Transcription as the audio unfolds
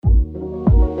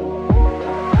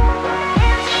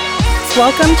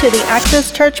Welcome to the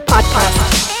Access Church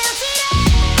Podcast.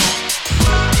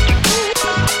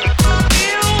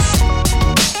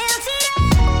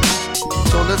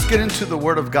 So let's get into the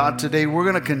Word of God today. We're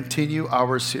going to continue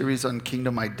our series on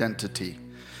kingdom identity.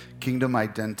 Kingdom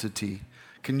identity.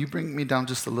 Can you bring me down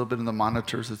just a little bit in the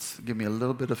monitors? Give me a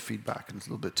little bit of feedback, and it's a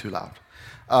little bit too loud.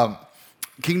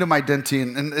 Kingdom identity,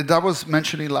 and I was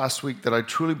mentioning last week that I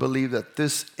truly believe that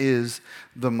this is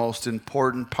the most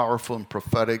important, powerful, and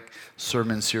prophetic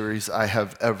sermon series I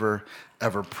have ever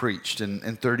preached in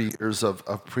 30 years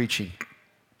of preaching.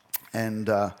 And,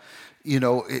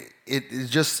 it is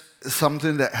just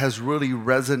something that has really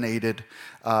resonated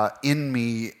in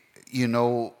me,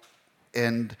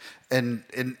 and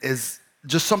is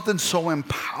just something so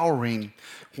empowering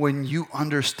when you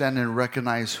understand and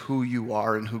recognize who you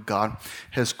are and who God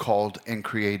has called and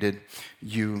created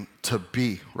you to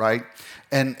be, right?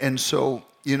 And so,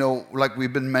 like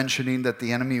we've been mentioning, that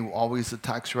the enemy always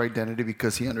attacks your identity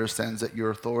because he understands that your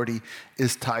authority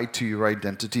is tied to your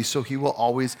identity. So he will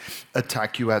always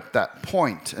attack you at that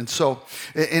point. And so,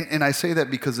 and I say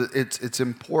that because it's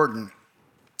important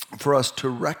for us to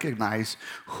recognize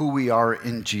who we are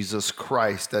in Jesus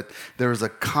Christ, that there is a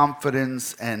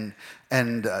confidence and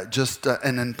just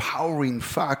an empowering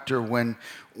factor when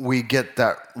we get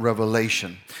that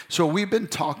revelation. So we've been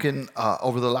talking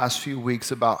over the last few weeks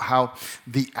about how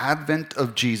the advent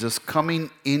of Jesus coming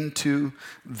into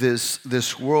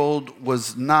this world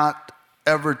was not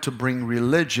ever to bring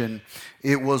religion.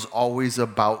 It was always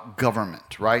about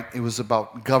government, right? It was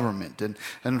about government. And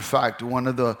in fact, one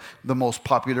of the most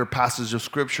popular passages of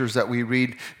scriptures that we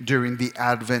read during the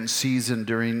Advent season,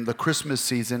 during the Christmas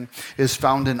season, is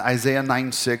found in Isaiah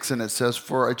 9:6, and it says,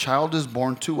 "For a child is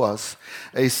born to us,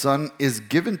 a son is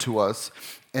given to us,"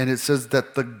 and it says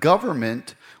that the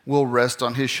government will rest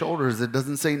on his shoulders. It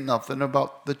doesn't say nothing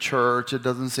about the church. It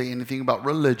doesn't say anything about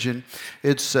religion.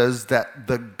 It says that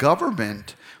the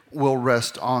government will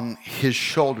rest on his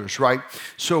shoulders, right?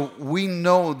 So we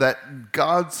know that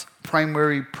God's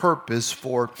primary purpose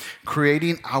for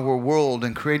creating our world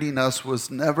and creating us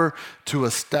was never to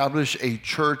establish a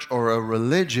church or a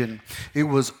religion. It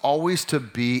was always to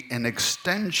be an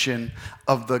extension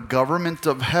of the government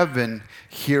of heaven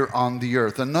here on the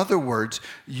earth. In other words,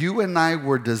 you and I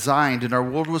were designed, and our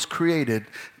world was created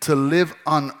to live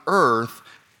on earth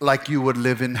like you would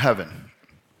live in heaven.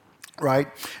 Right?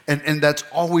 And that's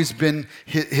always been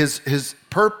his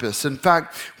purpose. In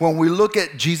fact, when we look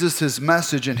at Jesus'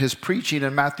 message and his preaching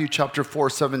in Matthew chapter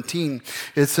 4:17,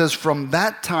 it says, "From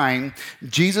that time,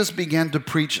 Jesus began to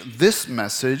preach this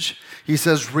message." He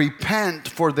says, "Repent,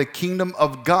 for the kingdom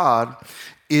of God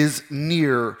is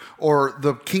near," or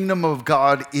the kingdom of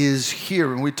God is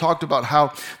here. And we talked about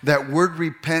how that word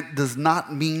repent does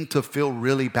not mean to feel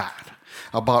really bad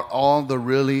about all the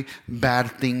really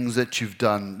bad things that you've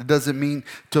done. It doesn't mean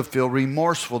to feel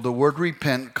remorseful. The word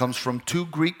repent comes from two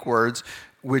Greek words,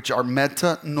 which are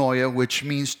metanoia, which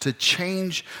means to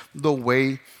change the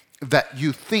way that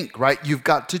you think, right? You've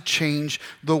got to change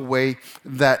the way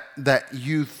that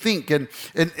you think. And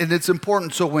it's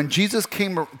important. So when Jesus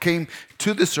came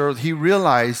to this earth, he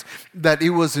realized that it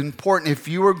was important, if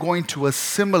you were going to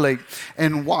assimilate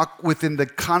and walk within the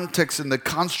context and the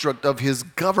construct of his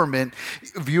government,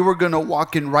 if you were going to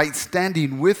walk in right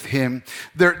standing with him,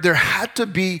 there had to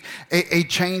be a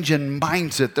change in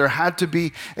mindset. There had to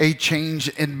be a change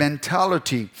in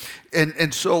mentality.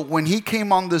 And so when he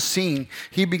came on the scene,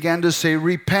 he began to say,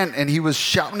 "Repent," and he was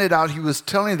shouting it out. He was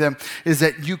telling them is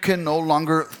that you can no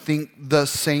longer think the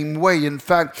same way. In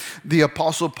fact, the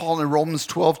Apostle Paul in Romans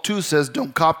 12:2 says,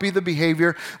 "Don't copy the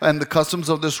behavior and the customs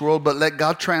of this world, but let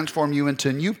God transform you into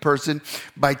a new person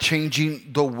by changing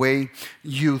the way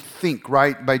you think,"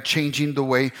 right? By changing the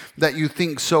way that you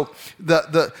think. So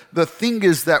the thing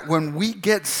is that when we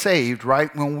get saved,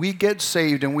 right? When we get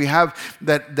saved and we have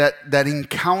that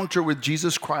encounter with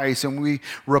Jesus Christ, and we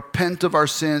repent of our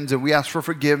sins, and we ask for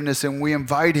forgiveness, and we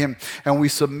invite him, and we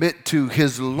submit to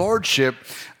his lordship,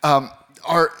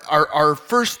 our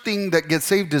first thing that gets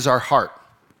saved is our heart,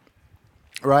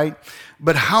 right?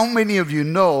 But how many of you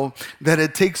know that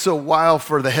it takes a while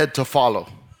for the head to follow?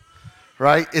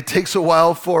 Right? It takes a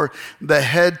while for the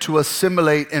head to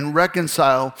assimilate and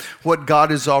reconcile what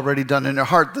God has already done in their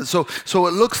heart. So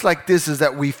it looks like this, is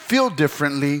that we feel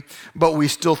differently, but we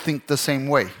still think the same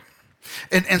way.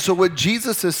 And so what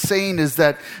Jesus is saying is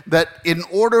that in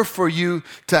order for you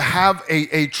to have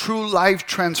a true life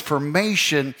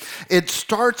transformation, it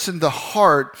starts in the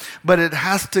heart, but it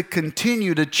has to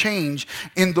continue to change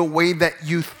in the way that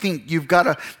you think. You've got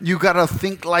to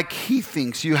think like he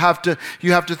thinks. You have to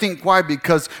think. Why?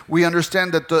 Because we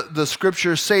understand that the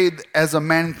scriptures say, as a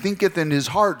man thinketh in his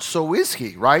heart, so is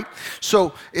he, right?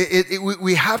 So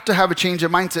we have to have a change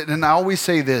of mindset. And I always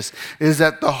say this, is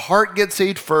that the heart gets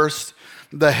saved first,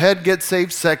 the head gets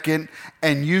saved second,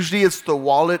 and usually it's the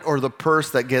wallet or the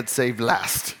purse that gets saved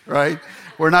last, right?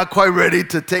 We're not quite ready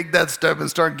to take that step and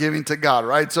start giving to God,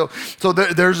 right? So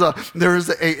there's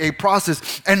a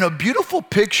process. And a beautiful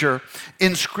picture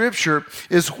in Scripture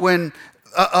is when,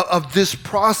 of this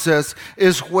process,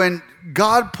 is when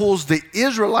God pulls the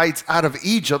Israelites out of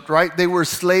Egypt, right? They were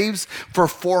slaves for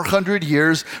 400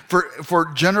 years,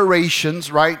 for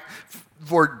generations, right?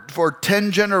 For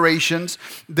 10 generations,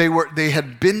 they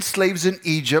had been slaves in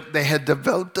Egypt. They had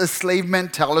developed a slave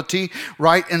mentality,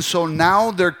 right? And so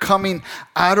now they're coming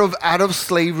out of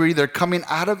slavery. They're coming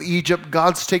out of Egypt.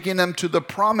 God's taking them to the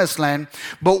promised land.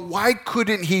 But why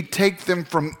couldn't he take them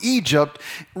from Egypt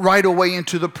right away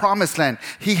into the promised land?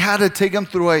 He had to take them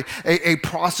through a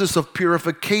process of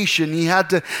purification. He had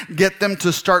to get them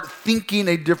to start thinking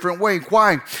a different way.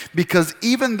 Why? Because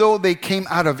even though they came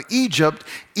out of Egypt,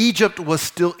 Egypt was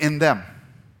still in them.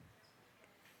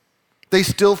 They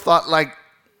still thought like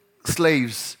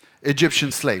slaves,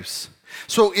 Egyptian slaves.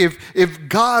 So if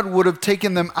God would have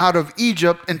taken them out of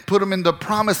Egypt and put them in the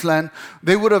promised land,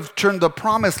 they would have turned the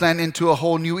promised land into a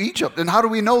whole new Egypt. And how do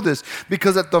we know this?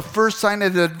 Because at the first sign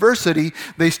of adversity,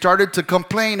 they started to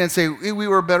complain and say, we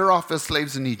were better off as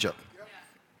slaves in Egypt.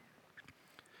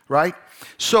 Right?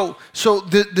 So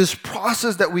this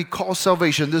process that we call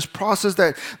salvation, this process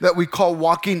that we call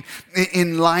walking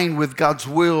in line with God's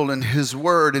will and his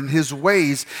word and his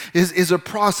ways is a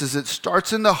process. It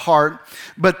starts in the heart,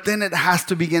 but then it has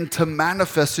to begin to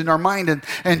manifest in our mind.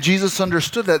 And Jesus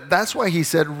understood that. That's why he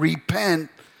said, repent,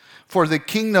 for the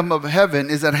kingdom of heaven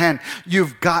is at hand.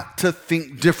 You've got to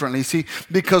think differently. See,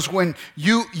 because when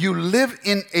you live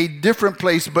in a different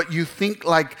place, but you think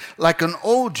like an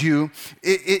old you,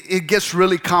 it gets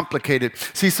really complicated.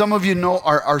 See, some of you know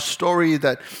our story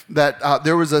that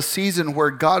there was a season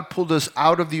where God pulled us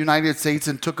out of the United States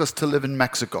and took us to live in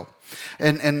Mexico.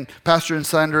 And Pastor and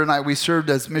Sandra and I, we served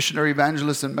as missionary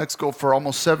evangelists in Mexico for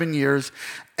almost 7 years.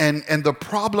 And the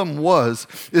problem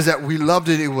is that we loved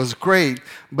it. It was great.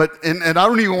 But I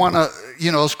don't even want to,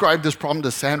 ascribe this problem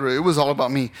to Sandra. It was all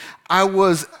about me. I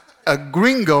was a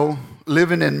gringo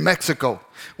living in Mexico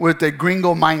with a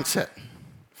gringo mindset.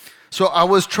 So I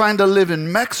was trying to live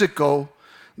in Mexico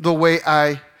the way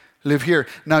I live here.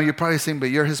 Now, you're probably saying,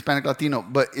 but you're Hispanic Latino.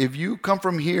 But if you come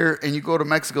from here and you go to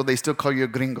Mexico, they still call you a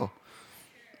gringo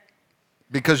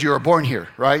because you were born here,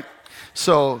 right?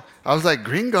 So I was like,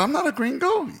 gringo? I'm not a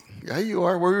gringo. Yeah, you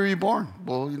are. Where were you born?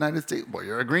 Well, United States. Well,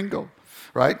 you're a gringo,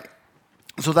 right?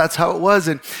 So that's how it was.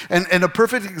 And a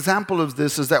perfect example of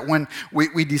this is that when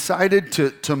we decided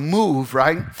to move,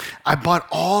 right, I bought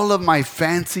all of my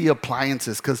fancy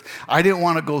appliances because I didn't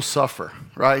want to go suffer,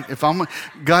 right? If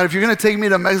you're going to take me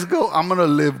to Mexico, I'm going to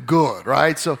live good,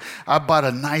 right? So I bought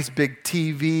a nice big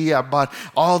TV. I bought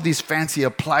all these fancy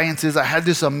appliances. I had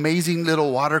this amazing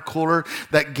little water cooler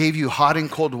that gave you hot and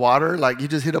cold water. Like you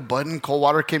just hit a button, cold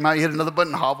water came out. You hit another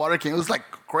button, hot water came out. It was like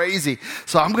crazy.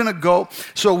 So I'm going to go.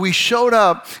 So we showed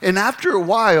up, and after a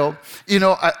while,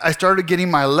 I started getting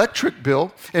my electric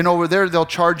bill, and over there they'll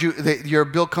charge you, your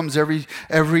bill comes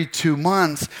every 2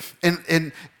 months, and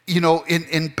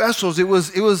in pesos, it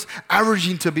was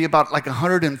averaging to be about like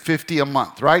 150 a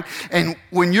month, right? And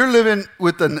when you're living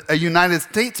with a United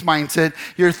States mindset,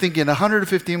 you're thinking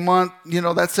 150 a month,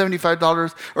 that's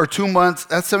 $75, or 2 months,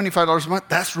 that's $75 a month.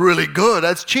 That's really good.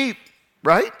 That's cheap,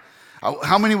 right?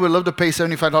 How many would love to pay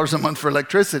 $75 a month for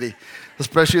electricity,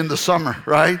 especially in the summer,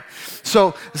 right?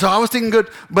 So I was thinking good,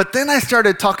 but then I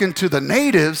started talking to the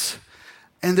natives,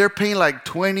 and they're paying like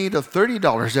 $20 to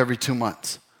 $30 every 2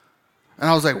 months. And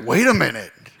I was like, wait a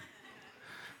minute.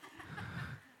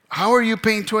 How are you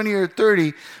paying 20 or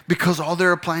 30? Because all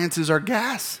their appliances are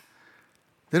gas.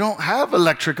 They don't have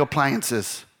electric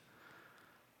appliances,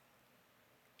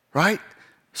 right?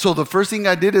 So the first thing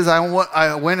I did is I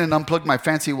went and unplugged my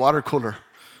fancy water cooler,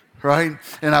 right?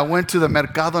 And I went to the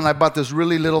mercado and I bought this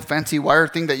really little fancy wire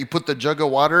thing that you put the jug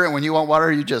of water, and when you want water,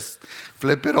 you just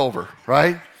flip it over,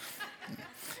 right?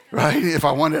 Right? If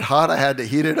I wanted hot, I had to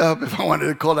heat it up. If I wanted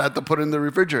it cold, I had to put it in the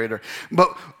refrigerator.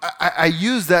 But I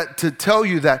use that to tell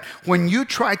you that when you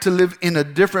try to live in a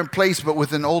different place but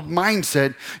with an old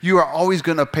mindset, you are always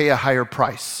going to pay a higher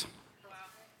price.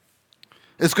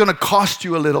 It's going to cost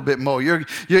you a little bit more. You're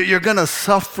going to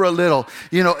suffer a little,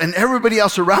 and everybody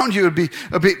else around you would be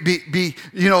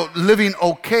living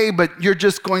okay, but you're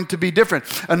just going to be different.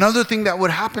 Another thing that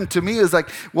would happen to me is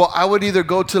I would either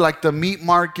go to the meat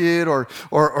market or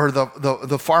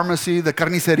the pharmacy, the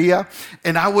carniceria,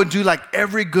 and I would do like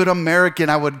every good American.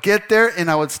 I would get there and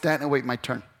I would stand and wait my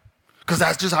turn. Because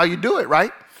that's just how you do it,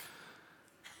 right?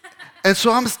 And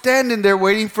so I'm standing there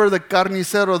waiting for the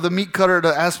carnicero, the meat cutter, to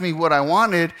ask me what I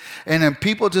wanted. And then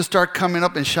people just start coming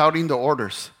up and shouting the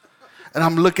orders. And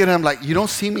I'm looking at them like, you don't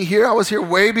see me here? I was here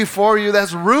way before you.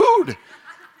 That's rude.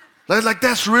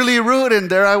 That's really rude. And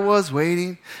there I was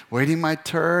waiting my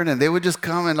turn. And they would just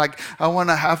come and I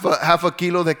want a half a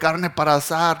kilo de carne para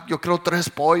asar. Yo quiero 3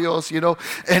 pollos,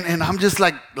 And I'm just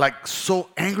like so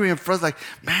angry and frustrated.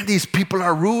 Man, these people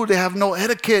are rude. They have no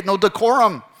etiquette, no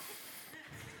decorum.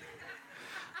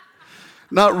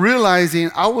 Not realizing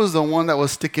I was the one that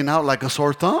was sticking out like a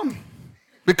sore thumb.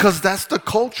 Because that's the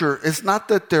culture. It's not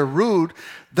that they're rude.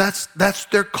 That's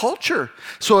their culture.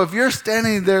 So if you're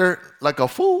standing there like a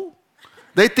fool,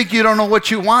 they think you don't know what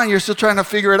you want. You're still trying to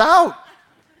figure it out.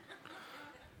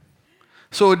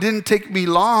 So it didn't take me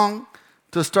long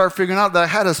to start figuring out that I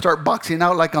had to start boxing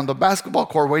out like on the basketball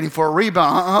court waiting for a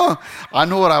rebound. I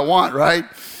know what I want, right?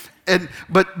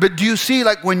 But do you see,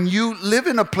 when you live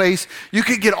in a place, you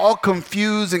can get all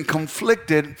confused and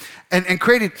conflicted and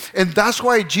created. And that's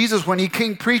why Jesus, when he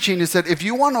came preaching, he said, if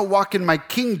you want to walk in my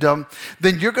kingdom,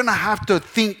 then you're going to have to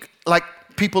think like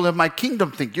people in my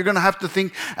kingdom think. You're going to have to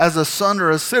think as a son or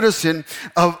a citizen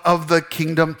of the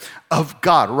kingdom of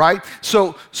God, right?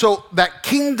 So that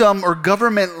kingdom or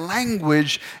government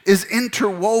language is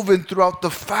interwoven throughout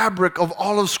the fabric of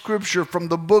all of Scripture, from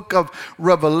the book of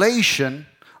Revelation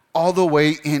all the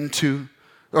way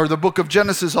or the book of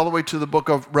Genesis all the way to the book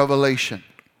of Revelation,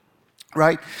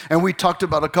 right? And we talked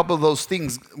about a couple of those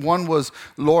things. One was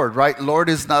Lord, right? Lord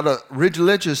is not a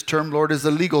religious term. Lord is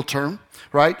a legal term,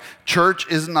 right?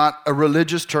 Church is not a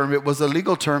religious term. It was a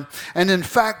legal term. And in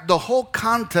fact, the whole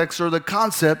context or the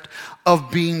concept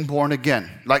of being born again.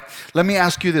 Let me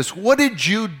ask you this. What did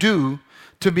you do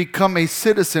to become a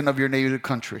citizen of your native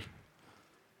country?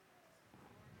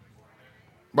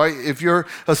 Right? If you're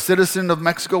a citizen of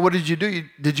Mexico, what did you do?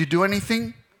 Did you do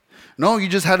anything? No, you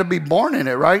just had to be born in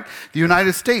it, right? The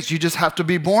United States, you just have to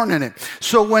be born in it.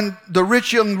 So when the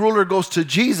rich young ruler goes to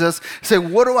Jesus, say,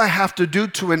 what do I have to do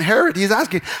to inherit? He's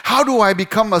asking, how do I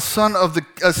become a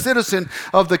citizen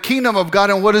of the kingdom of God?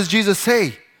 And what does Jesus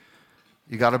say?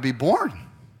 You got to be born.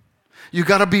 You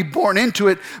got to be born into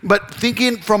it. But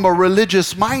thinking from a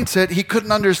religious mindset, he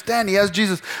couldn't understand. He asked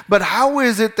Jesus, but how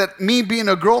is it that me being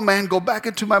a grown man go back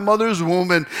into my mother's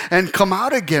womb and come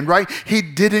out again, right? He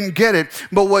didn't get it.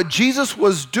 But what Jesus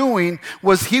was doing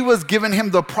was he was giving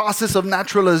him the process of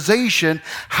naturalization,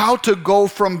 how to go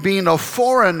from being a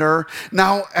foreigner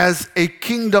now as a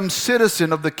kingdom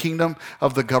citizen of the kingdom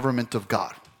of the government of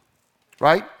God,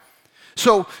 right?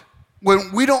 So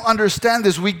when we don't understand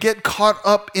this, we get caught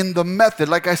up in the method.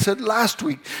 Like I said last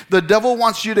week, the devil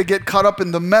wants you to get caught up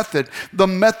in the method. The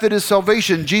method is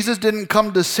salvation. Jesus didn't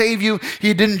come to save you.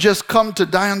 He didn't just come to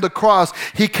die on the cross.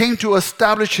 He came to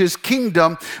establish his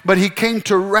kingdom, but he came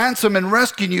to ransom and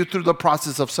rescue you through the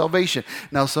process of salvation.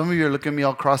 Now, some of you are looking at me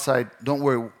all cross-eyed. Don't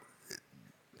worry.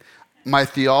 My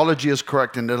theology is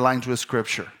correct and it aligns with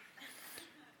Scripture.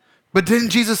 But didn't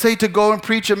Jesus say to go and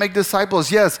preach and make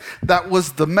disciples? Yes, that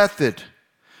was the method.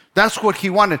 That's what he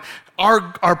wanted.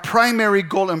 Our primary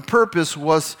goal and purpose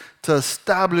was to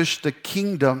establish the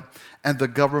kingdom and the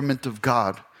government of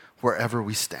God wherever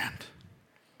we stand.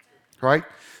 Right?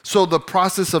 So the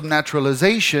process of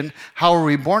naturalization, how are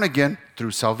we born again?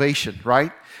 Through salvation,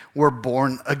 right? We're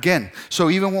born again. So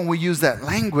even when we use that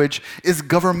language, it's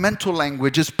governmental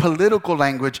language, it's political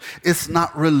language, it's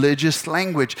not religious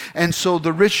language. And so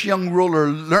the rich young ruler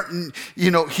learned,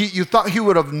 you thought he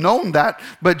would have known that,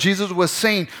 but Jesus was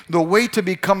saying the way to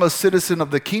become a citizen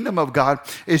of the kingdom of God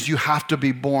is you have to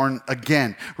be born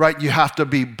again, right? You have to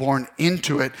be born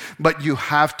into it, but you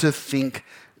have to think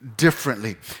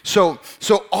differently. So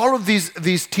all of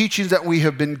these teachings that we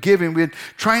have been given, we're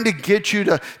trying to get you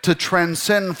to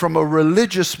transcend from a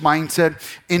religious mindset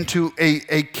into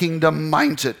a kingdom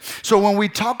mindset. So when we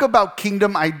talk about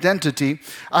kingdom identity,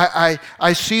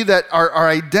 I see that our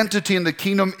identity in the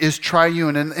kingdom is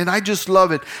triune. And I just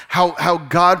love it, how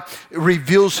God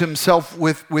reveals himself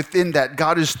within that.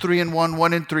 God is 3 in 1,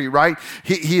 1 in 3, right?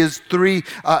 He is 3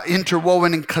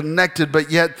 interwoven and connected, but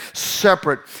yet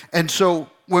separate. And so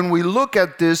when we look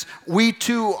at this, we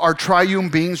too are triune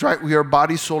beings, right? We are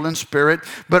body, soul, and spirit.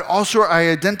 But also our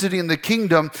identity in the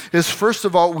kingdom is, first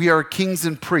of all, we are kings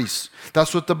and priests.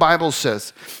 That's what the Bible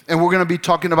says. And we're going to be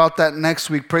talking about that next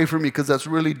week. Pray for me because that's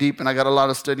really deep and I got a lot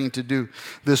of studying to do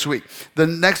this week. The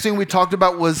next thing we talked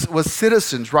about was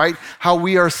citizens, right? How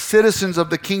we are citizens of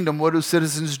the kingdom. What do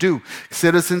citizens do?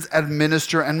 Citizens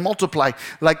administer and multiply.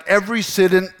 Like every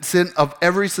citizen of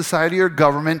every society or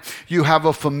government, you have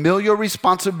a familial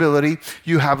responsibility,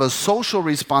 you have a social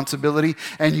responsibility,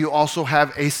 and you also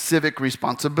have a civic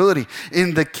responsibility.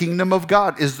 In the kingdom of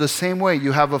God is the same way.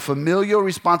 You have a familial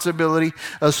responsibility,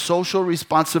 a social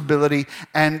responsibility,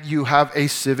 and you have a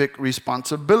civic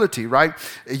responsibility, right?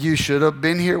 You should have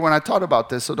been here when I taught about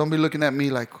this, so don't be looking at me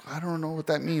like, I don't know what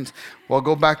that means. Well,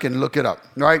 go back and look it up,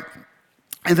 right?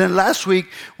 And then last week,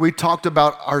 we talked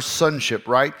about our sonship,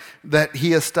 right? That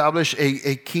he established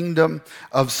a kingdom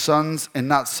of sons and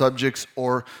not subjects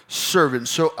or servants.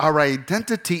 So our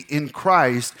identity in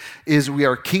Christ is we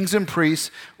are kings and priests,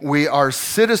 we are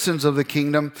citizens of the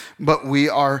kingdom, but we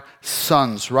are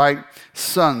sons, right?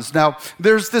 Sons. Now,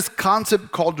 there's this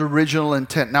concept called original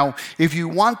intent. Now, if you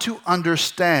want to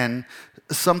understand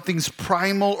something's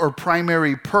primal or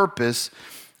primary purpose,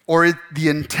 or the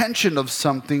intention of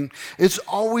something, it's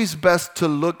always best to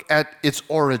look at its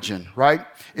origin, right?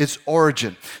 Its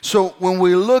origin. So when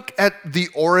we look at the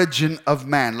origin of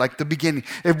man, like the beginning,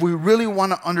 if we really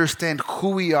want to understand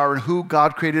who we are and who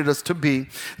God created us to be,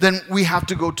 then we have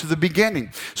to go to the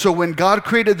beginning. So when God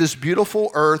created this beautiful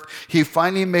earth, he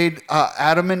finally made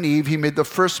Adam and Eve. He made the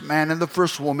first man and the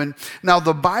first woman. Now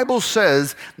the Bible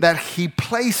says that he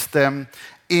placed them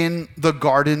in the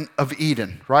Garden of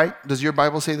Eden, right? Does your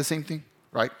Bible say the same thing?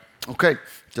 Right? Okay,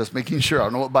 just making sure. I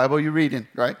don't know what Bible you're reading,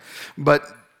 right? But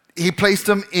he placed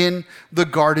them in the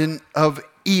Garden of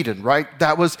Eden, right?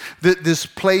 That was this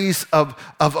place of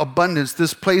abundance,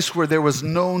 this place where there was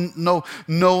no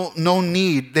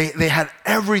need. They had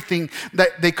everything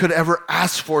that they could ever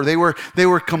ask for. They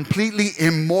were completely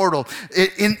immortal.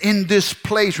 In this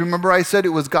place, remember I said it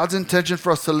was God's intention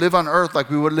for us to live on earth like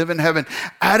we would live in heaven.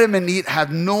 Adam and Eve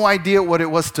had no idea what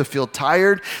it was to feel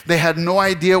tired. They had no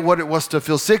idea what it was to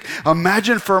feel sick.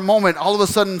 Imagine for a moment, all of a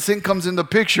sudden sin comes in the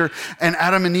picture and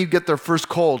Adam and Eve get their first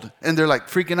cold and they're like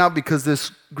freaking out because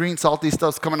this green salty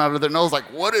stuff's coming out of their nose. Like,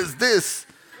 what is this?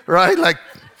 Right? Like,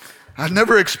 I've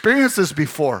never experienced this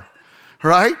before.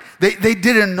 Right? They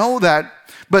didn't know that.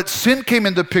 But sin came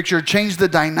in the picture, changed the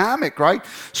dynamic, right?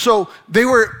 So they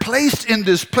were placed in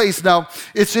this place. Now,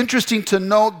 it's interesting to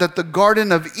note that the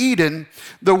Garden of Eden,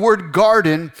 the word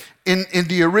garden in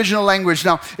the original language.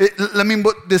 Now, let me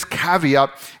put this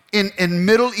caveat. In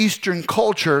Middle Eastern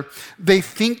culture, they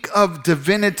think of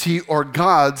divinity or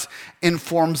gods in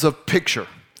forms of picture.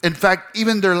 In fact,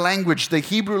 even their language, the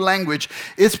Hebrew language,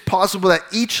 it's possible that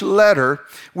each letter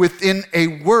within a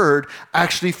word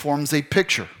actually forms a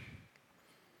picture.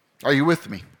 Are you with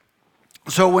me?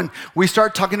 So when we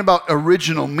start talking about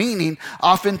original meaning,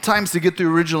 oftentimes to get the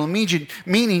original meaning,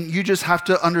 you just have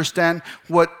to understand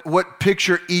what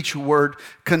picture each word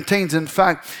contains. In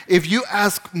fact, if you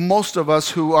ask most of us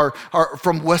who are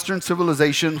from Western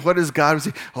civilization, what is God? We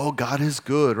say, oh, God is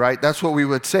good, right? That's what we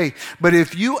would say. But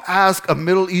if you ask a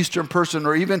Middle Eastern person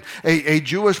or even a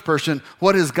Jewish person,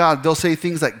 what is God? They'll say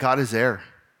things like, God is air.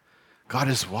 God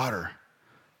is water.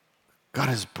 God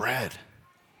is bread.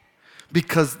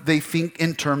 Because they think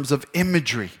in terms of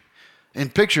imagery, in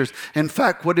pictures. In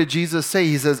fact, what did Jesus say?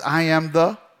 He says, I am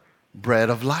the bread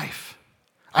of life.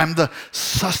 I'm the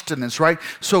sustenance, right?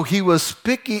 So he was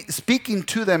speaking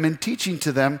to them and teaching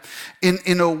to them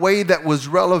in a way that was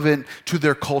relevant to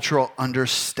their cultural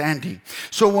understanding.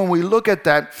 So when we look at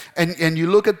that, and you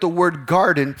look at the word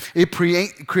garden, it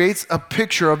creates a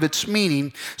picture of its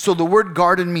meaning. So the word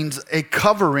garden means a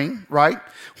covering, right?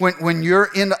 When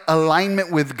you're in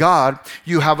alignment with God,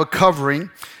 you have a covering.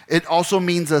 It also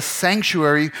means a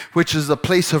sanctuary, which is a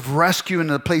place of rescue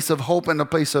and a place of hope and a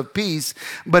place of peace.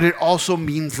 But it also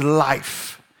means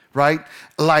life, right?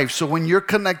 Life. So when you're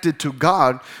connected to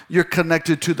God, you're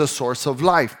connected to the source of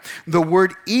life. The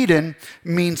word Eden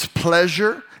means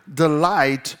pleasure,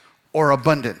 delight, or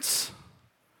abundance.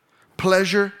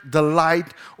 Pleasure,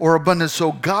 delight, or abundance.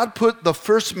 So God put the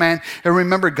first man, and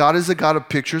remember, God is a God of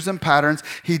pictures and patterns.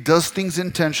 He does things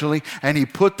intentionally, and he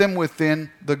put them within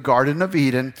the Garden of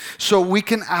Eden. So we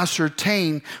can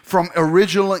ascertain from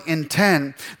original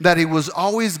intent that it was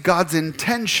always God's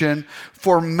intention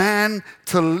for man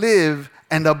to live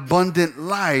an abundant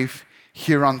life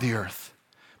here on the earth.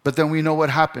 But then we know what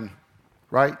happened,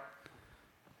 right?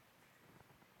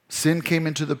 Sin came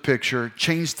into the picture,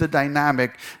 changed the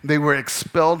dynamic. They were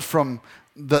expelled from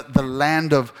the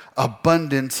land of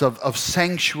abundance, of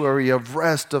sanctuary, of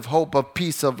rest, of hope, of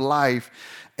peace, of life.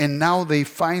 And now they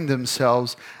find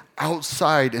themselves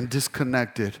outside and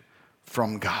disconnected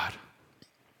from God.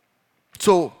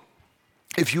 So,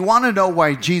 if you want to know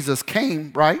why Jesus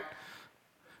came, right?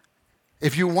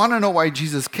 If you want to know why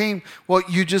Jesus came, well,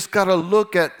 you just got to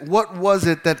look at what was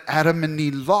it that Adam and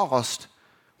Eve lost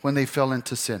when they fell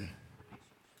into sin.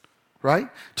 Right?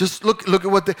 Just look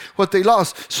at what they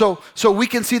lost. So we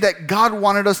can see that God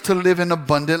wanted us to live an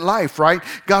abundant life, right?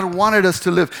 God wanted us to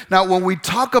live. Now, when we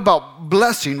talk about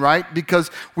blessing, right?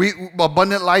 Because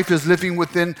abundant life is living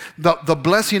within the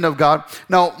blessing of God.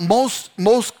 Now, most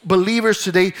believers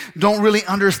today don't really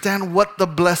understand what the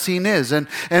blessing is. And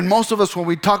most of us, when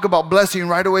we talk about blessing,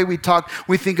 right away we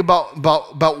think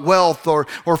about wealth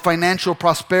or financial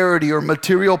prosperity or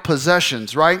material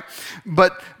possessions, right?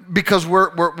 But because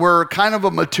we're kind of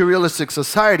a materialistic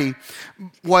society,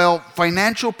 while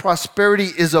financial prosperity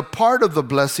is a part of the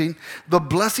blessing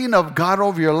of God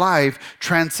over your life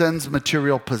transcends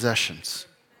material possessions.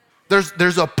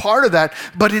 There's a part of that,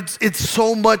 but it's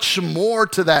so much more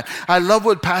to that. I love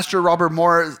what Pastor Robert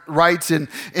Moore writes in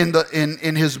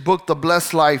his book, The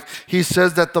Blessed Life. He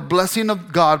says that the blessing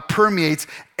of God permeates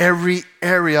every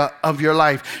area of your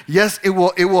life. Yes, it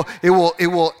will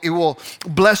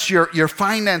bless your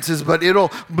finances, but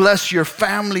it'll bless your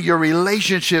family, your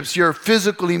relationships, your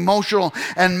physical, emotional,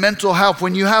 and mental health.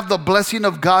 When you have the blessing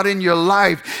of God in your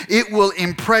life, it will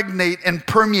impregnate and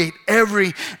permeate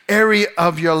every area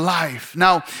of your life.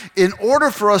 Now, in order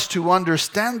for us to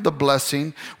understand the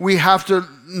blessing, we have to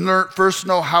first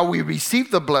know how we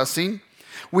receive the blessing.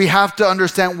 We have to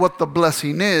understand what the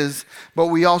blessing is, but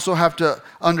we also have to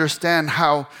understand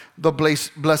how the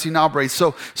blessing operates.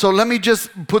 So let me just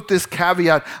put this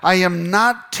caveat. I am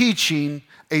not teaching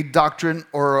a doctrine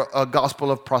or a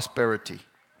gospel of prosperity.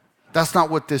 That's not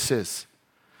what this is.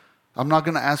 I'm not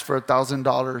going to ask for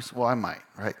 $1,000. Well, I might,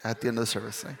 right, at the end of the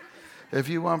service. If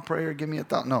you want prayer, give me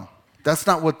 $1,000. No, that's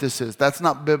not what this is. That's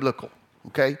not biblical,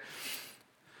 okay?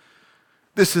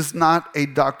 This is not a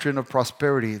doctrine of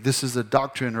prosperity. This is a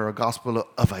doctrine or a gospel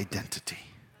of identity.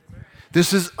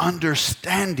 This is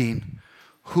understanding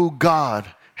who God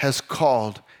has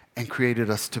called and created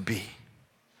us to be.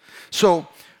 So,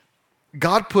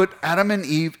 God put Adam and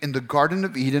Eve in the Garden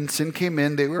of Eden. Sin came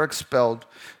in. They were expelled.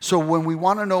 So when we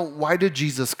want to know why did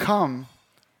Jesus come,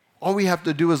 all we have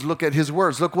to do is look at his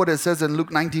words. Look what it says in Luke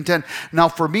 19:10. Now,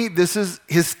 for me, this is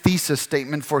his thesis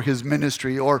statement for his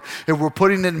ministry. Or if we're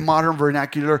putting it in modern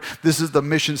vernacular, this is the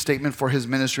mission statement for his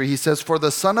ministry. He says, "For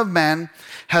the Son of Man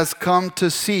has come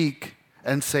to seek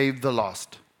and save the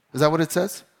lost." Is that what it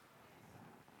says?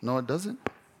 No, it doesn't.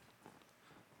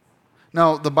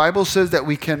 Now, the Bible says that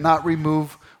we cannot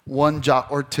remove one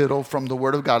jot or tittle from the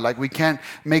Word of God. Like we can't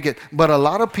make it. But a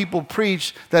lot of people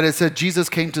preach that it said Jesus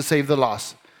came to save the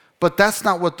lost. But that's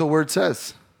not what the Word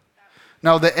says.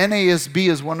 Now, the NASB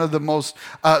is one of the most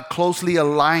closely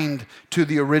aligned to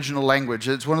the original language.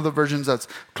 It's one of the versions that's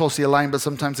closely aligned, but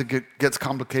sometimes it gets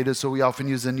complicated, so we often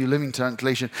use the New Living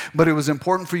Translation. But it was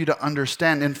important for you to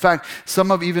understand. In fact,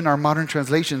 some of even our modern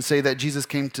translations say that Jesus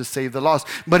came to save the lost.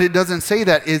 But it doesn't say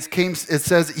that. It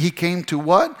says he came to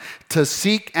what? To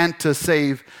seek and to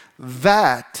save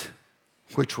that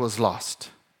which was lost.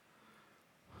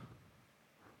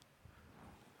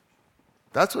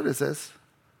 That's what it says.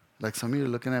 Like some of you are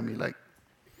looking at me like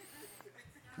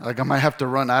I might have to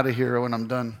run out of here when I'm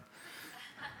done.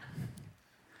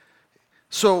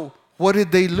 So what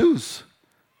did they lose?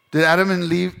 Did Adam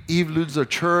and Eve lose a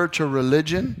church, a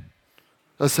religion,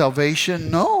 a salvation?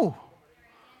 No.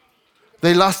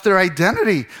 They lost their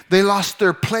identity. They lost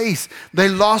their place. They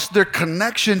lost their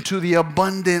connection to the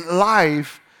abundant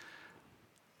life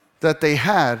that they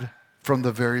had from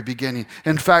the very beginning.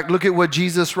 In fact, look at what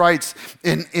Jesus writes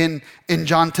in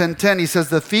John 10:10. He says,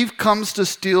 "The thief comes to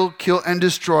steal, kill, and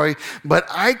destroy, but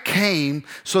I came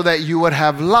so that you would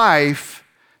have life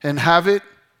and have it."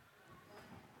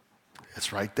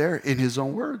 It's right there in his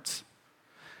own words.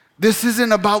 This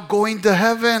isn't about going to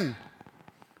heaven,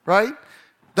 right?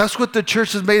 That's what the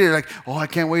church has made it like, oh, I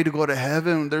can't wait to go to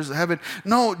heaven. There's heaven.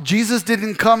 No, Jesus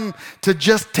didn't come to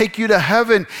just take you to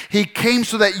heaven. He came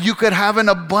so that you could have an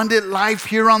abundant life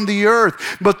here on the earth.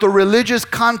 But the religious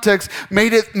context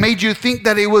made you think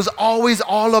that it was always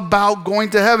all about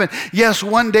going to heaven. Yes,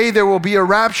 one day there will be a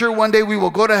rapture. One day we will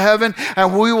go to heaven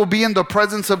and we will be in the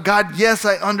presence of God. Yes,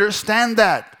 I understand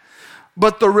that.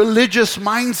 But the religious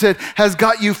mindset has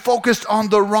got you focused on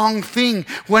the wrong thing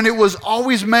when it was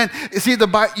always meant. See,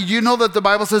 you know that the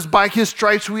Bible says, by his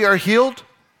stripes we are healed?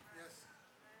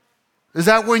 Yes. Is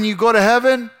that when you go to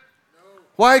heaven? No.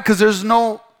 Why? Because there's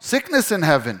no sickness in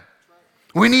heaven.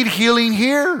 Right. We need healing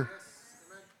here.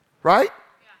 Yes. Right?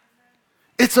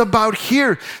 It's about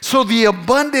here. So the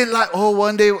abundant life, oh,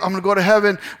 one day I'm going to go to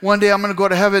heaven. One day I'm going to go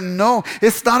to heaven. No,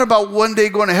 it's not about one day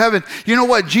going to heaven. You know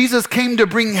what? Jesus came to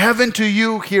bring heaven to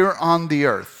you here on the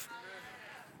earth.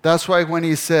 That's why when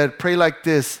he said, pray like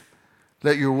this,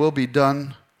 let your will be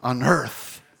done on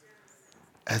earth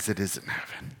as it is in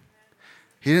heaven.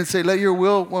 He didn't say, let your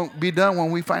will be done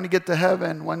when we finally get to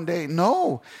heaven one day.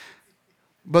 No.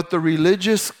 But the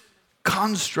religious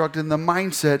construct and the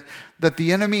mindset that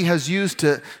the enemy has used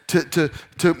to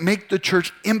make the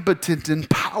church impotent and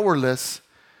powerless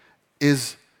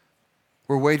is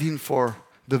we're waiting for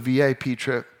the VIP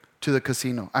trip to the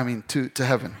casino. To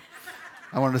heaven.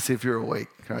 I want to see if you're awake,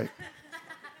 right?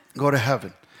 Go to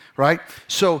heaven, right?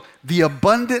 So the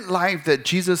abundant life that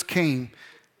Jesus came,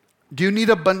 do you need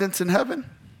abundance in heaven?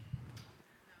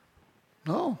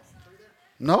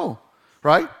 No,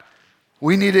 right?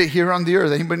 We need it here on the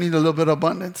earth. Anybody need a little bit of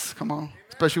abundance? Come on.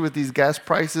 Especially with these gas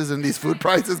prices and these food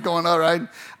prices going on, right?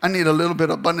 I need a little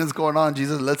bit of abundance going on.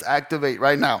 Jesus, let's activate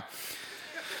right now.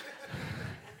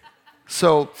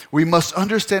 So we must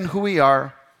understand who we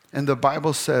are, and the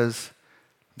Bible says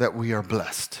that we are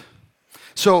blessed.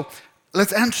 So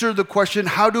let's answer the question,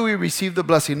 how do we receive the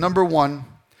blessing? Number one,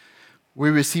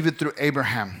 we receive it through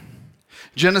Abraham.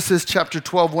 Genesis chapter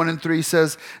 12, 1 and 3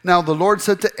 says, now the Lord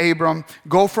said to Abram,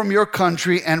 go from your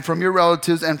country and from your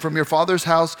relatives and from your father's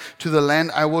house to the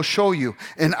land I will show you.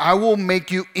 And I will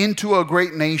make you into a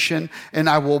great nation, and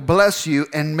I will bless you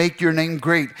and make your name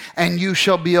great. And you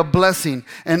shall be a blessing.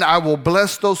 And I will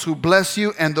bless those who bless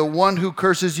you, and the one who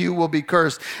curses you will be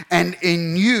cursed. And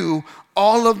in you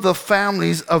all of the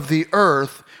families of the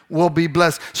earth will be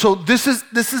blessed. So this is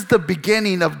the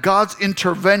beginning of God's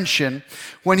intervention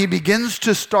when he begins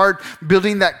to start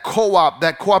building that co-op,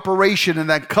 that cooperation and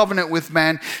that covenant with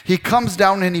man. He comes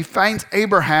down and he finds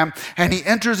Abraham and he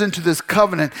enters into this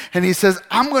covenant and he says,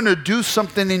 I'm going to do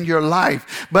something in your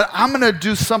life, but I'm going to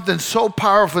do something so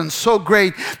powerful and so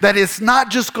great that it's not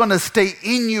just going to stay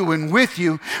in you and with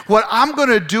you. What I'm going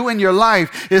to do in your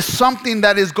life is something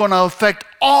that is going to affect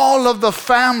all of the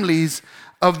families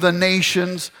of the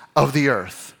nations of the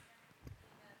earth.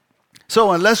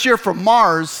 So unless you're from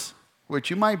Mars,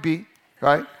 which you might be,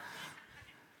 right?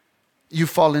 You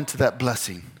fall into that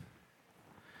blessing.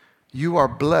 You are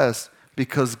blessed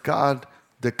because God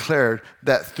declared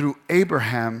that through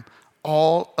Abraham,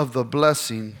 all of the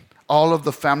blessing, all of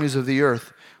the families of the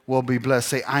earth will be blessed.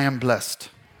 Say, I am blessed.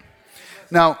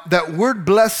 Now, that word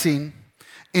blessing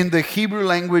in the Hebrew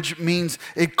language means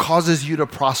it causes you to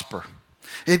prosper.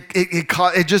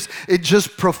 It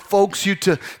just provokes you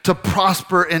to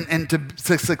prosper and to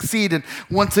succeed. And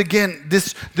once again,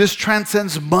 this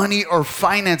transcends money or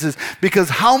finances, because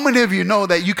how many of you know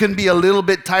that you can be a little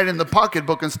bit tight in the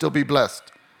pocketbook and still be blessed?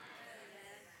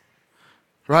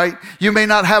 Right? You may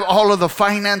not have all of the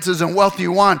finances and wealth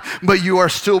you want, but you are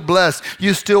still blessed.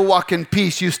 You still walk in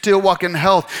peace. You still walk in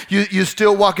health. You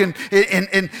still walk in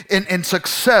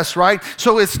success, right?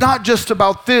 So it's not just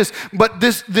about this, but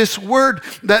this word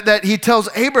that he tells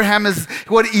Abraham is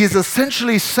what he is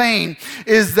essentially saying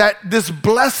is that this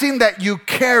blessing that you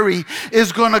carry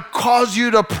is going to cause you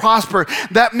to prosper.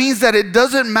 That means that it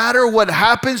doesn't matter what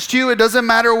happens to you. It doesn't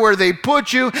matter where they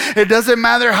put you. It doesn't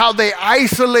matter how they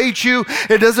isolate you.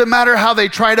 It doesn't matter how they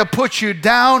try to put you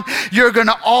down. You're going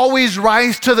to always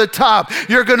rise to the top.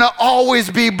 You're going to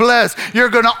always be blessed. You're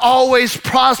going to always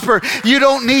prosper. You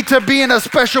don't need to be in a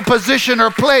special position or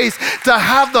place to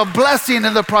have the blessing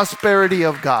and the prosperity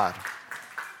of God.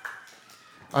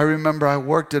 I remember I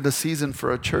worked at a season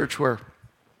for a church where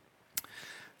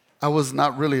I was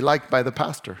not really liked by the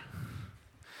pastor.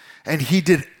 And he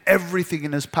did everything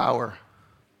in his power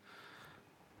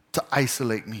to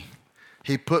isolate me.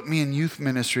 He put me in youth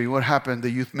ministry. What happened? The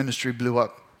youth ministry blew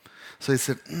up. So he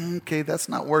said, okay, that's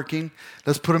not working.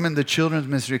 Let's put him in the children's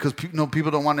ministry, because people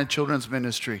don't want a children's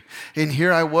ministry. And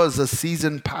here I was, a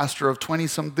seasoned pastor of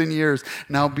 20-something years,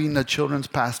 now being a children's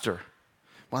pastor.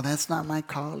 Well, that's not my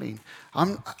calling.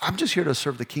 I'm just here to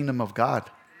serve the kingdom of God.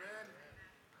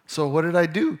 So what did I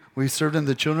do? We served in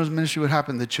the children's ministry. What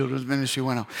happened? The children's ministry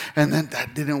went out. And then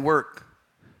that didn't work.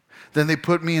 Then they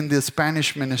put me in the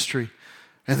Spanish ministry.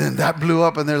 And then that blew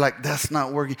up, and they're like, that's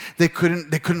not working. They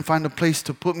couldn't find a place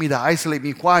to put me, to isolate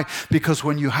me. Why? Because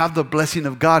when you have the blessing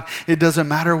of God, it doesn't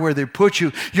matter where they put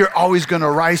you. You're always going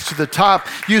to rise to the top.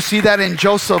 You see that in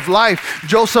Joseph's life.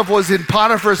 Joseph was in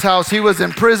Potiphar's house. He was in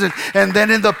prison. And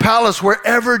then in the palace,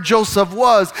 wherever Joseph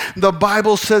was, the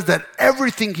Bible says that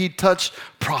everything he touched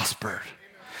prospered.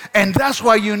 And that's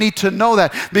why you need to know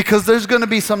that, because there's going to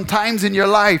be some times in your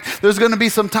life, there's going to be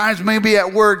some times maybe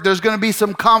at work, there's going to be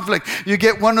some conflict. You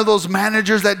get one of those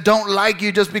managers that don't like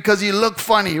you just because you look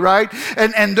funny, right?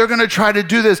 And they're going to try to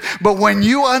do this. But when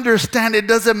you understand, it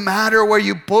doesn't matter where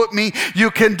you put me,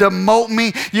 you can demote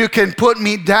me, you can put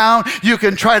me down, you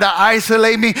can try to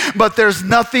isolate me, but there's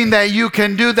nothing that you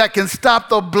can do that can stop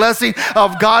the blessing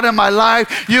of God in my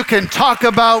life. You can talk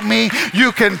about me,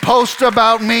 you can post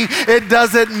about me, it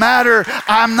doesn't matter.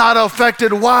 I'm not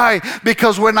affected. Why?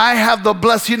 Because when I have the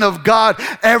blessing of God,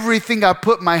 everything I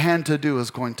put my hand to do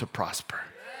is going to prosper.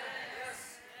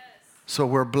 So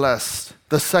we're blessed.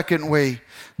 The second way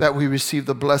that we receive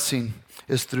the blessing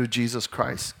is through Jesus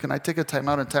Christ. Can I take a time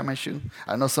out and tie my shoe?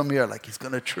 I know some of you are like, he's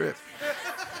going to trip.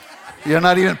 You're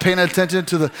not even paying attention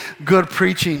to the good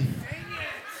preaching.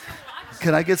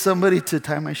 Can I get somebody to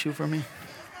tie my shoe for me?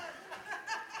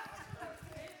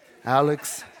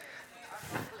 Alex?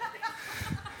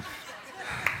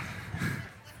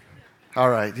 All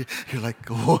right. You're like,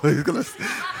 oh, he's going to...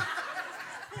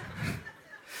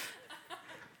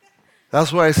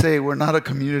 That's why I say we're not a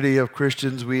community of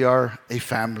Christians. We are a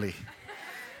family.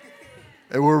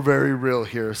 And we're very real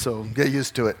here, so get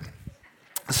used to it.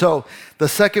 So the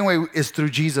second way is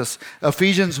through Jesus.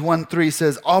 Ephesians 1:3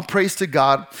 says, all praise to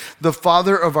God, the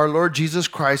Father of our Lord Jesus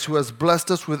Christ, who has blessed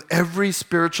us with every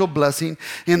spiritual blessing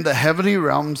in the heavenly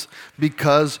realms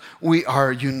because we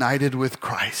are united with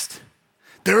Christ.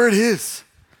 There it is.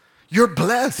 You're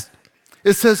blessed.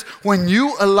 It says, when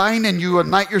you align and you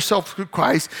unite yourself with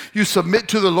Christ, you submit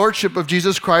to the Lordship of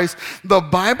Jesus Christ, the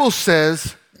Bible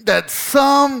says that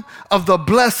some of the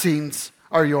blessings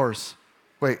are yours.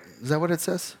 Wait, is that what it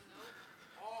says?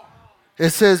 It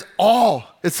says all.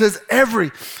 It says every.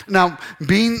 Now,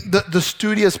 being the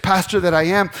studious pastor that I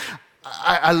am,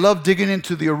 I love digging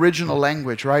into the original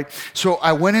language, right? So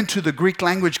I went into the Greek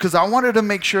language because I wanted to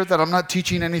make sure that I'm not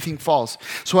teaching anything false.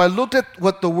 So I looked at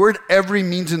what the word every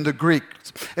means in the Greek.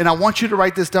 And I want you to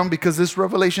write this down because this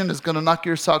revelation is going to knock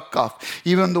your sock off,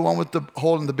 even the one with the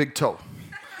hole in the big toe.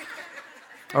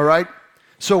 All right?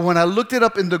 So when I looked it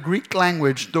up in the Greek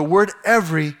language, the word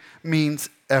every means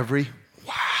every.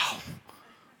 Wow.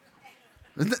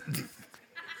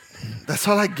 That's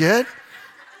all I get?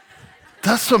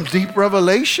 That's some deep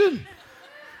revelation.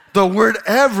 The word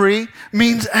every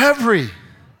means every.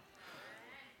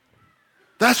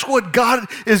 That's what God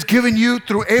is giving you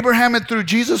through Abraham and through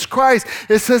Jesus Christ.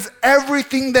 It says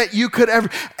everything that you could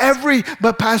ever,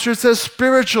 but Pastor, it says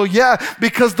spiritual. Yeah,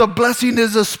 because the blessing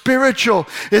is a spiritual.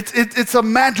 It's a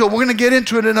mantle. We're going to get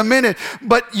into it in a minute.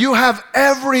 But you have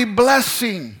every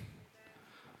blessing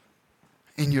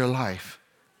in your life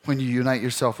when you unite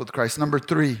yourself with Christ. Number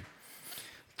 3,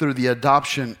 through the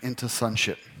adoption into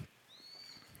sonship.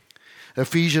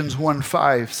 Ephesians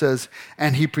 1:5 says,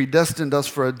 and he predestined us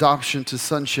for adoption to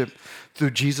sonship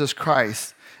through Jesus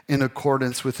Christ in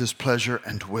accordance with his pleasure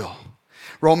and will.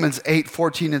 Romans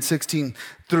 8:14 and 16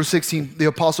 through 16, the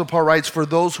Apostle Paul writes, for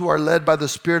those who are led by the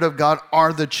Spirit of God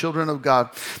are the children of God.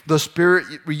 The Spirit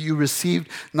you received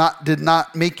did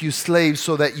not make you slaves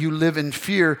so that you live in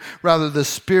fear. Rather, the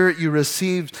Spirit you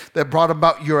received that brought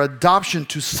about your adoption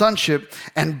to sonship,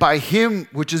 and by him,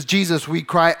 which is Jesus, we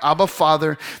cry, Abba,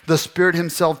 Father. The Spirit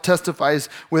himself testifies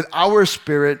with our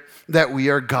spirit that we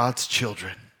are God's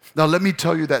children. Now, let me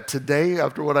tell you that today,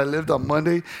 after what I lived on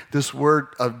Monday, this word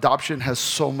adoption has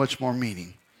so much more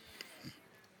meaning.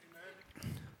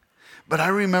 But I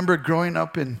remember growing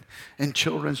up in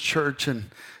children's church and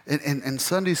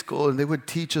Sunday school, and they would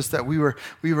teach us that we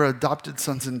were adopted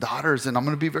sons and daughters. And I'm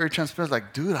going to be very transparent.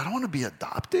 Like, dude, I don't want to be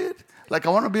adopted. Like, I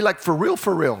want to be like for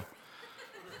real.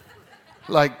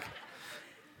 Like,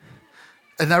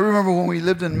 and I remember when we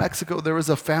lived in Mexico, there was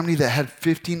a family that had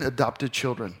 15 adopted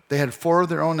children. They had 4 of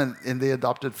their own, and they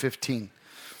adopted 15.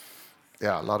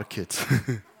 Yeah, a lot of kids.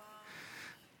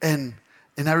 And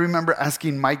I remember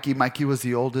asking Mikey was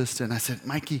the oldest, and I said,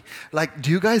 Mikey, like, do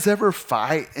you guys ever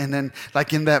fight? And then,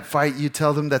 like, in that fight, you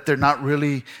tell them that they're not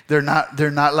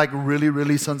like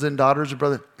really sons and daughters or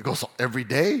brother. It goes every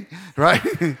day, right?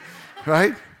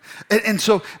 Right? And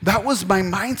so that was my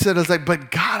mindset. I was like, but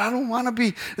God, I don't want to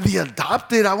be the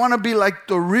adopted. I want to be like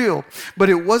the real. But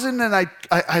it wasn't that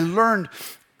I learned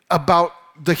about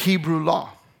the Hebrew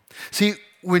law. See,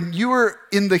 when you were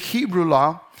in the Hebrew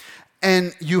law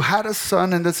and you had a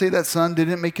son, and let's say that son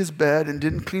didn't make his bed and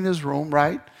didn't clean his room,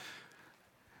 right?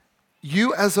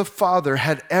 You as a father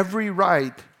had every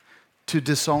right to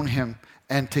disown him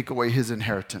and take away his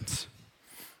inheritance.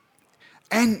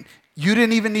 And you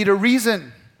didn't even need a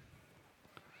reason.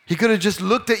 He could have just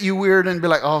looked at you weird and be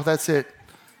like, oh, that's it.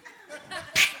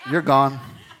 You're gone.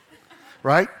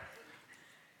 Right?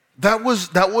 That was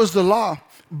the law.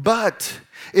 But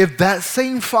if that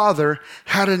same father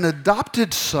had an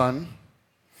adopted son,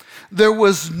 there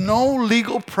was no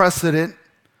legal precedent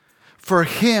for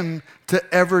him to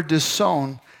ever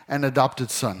disown an adopted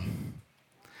son.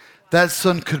 That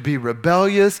son could be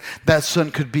rebellious. That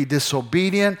son could be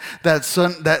disobedient. That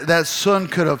son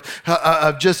could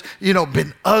have just,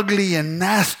 been ugly and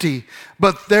nasty.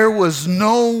 But there was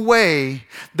no way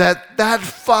that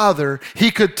father,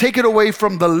 he could take it away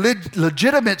from the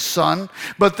legitimate son.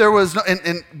 But there was no,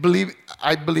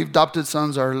 I believe adopted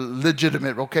sons are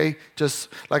legitimate, okay? Just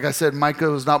like I said, Micah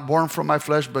was not born from my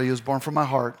flesh, but he was born from my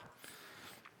heart.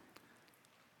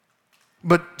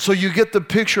 But so you get the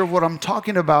picture of what I'm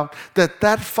talking about,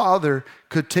 that father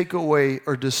could take away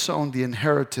or disown the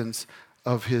inheritance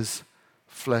of his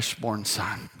flesh-born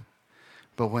son.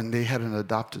 But when they had an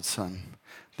adopted son,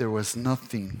 there was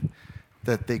nothing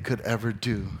that they could ever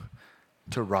do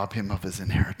to rob him of his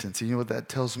inheritance. And you know what that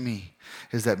tells me?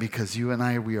 Is that because you and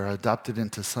I, we are adopted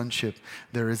into sonship,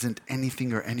 there isn't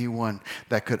anything or anyone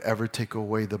that could ever take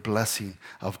away the blessing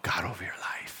of God over your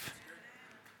life.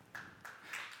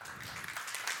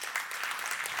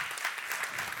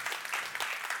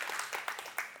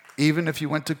 Even if you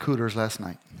went to Cooters last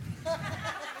night.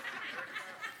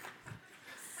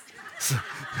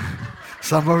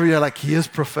 Some of you are like, he is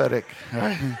prophetic.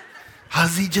 Right? How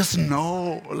does he just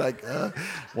know? Like,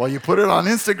 well, you put it on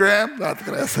Instagram.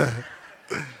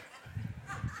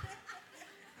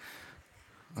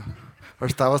 Or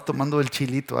estabas tomando el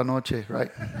chilito anoche,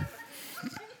 right?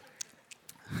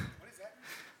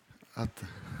 What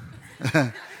is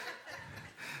that?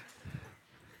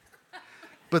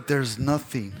 But there's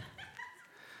nothing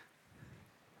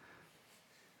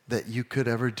that you could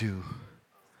ever do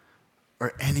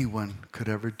or anyone could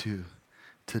ever do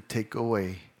to take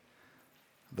away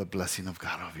the blessing of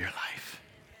God over your life.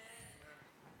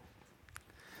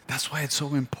 That's why it's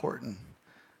so important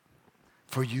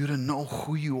for you to know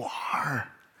who you are.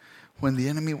 When the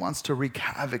enemy wants to wreak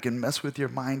havoc and mess with your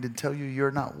mind and tell you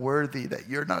you're not worthy, that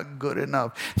you're not good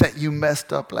enough, that you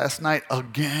messed up last night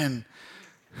again.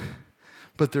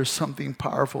 But there's something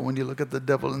powerful when you look at the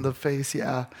devil in the face.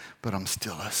 Yeah, but I'm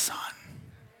still a son.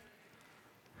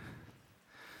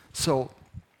 So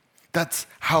that's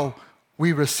how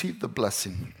we receive the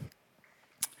blessing.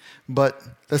 But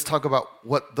let's talk about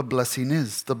what the blessing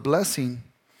is. The blessing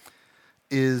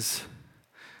is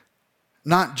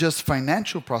not just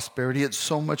financial prosperity, it's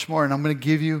so much more. And I'm going to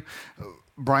give you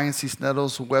Brian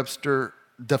Sisneros' Webster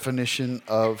definition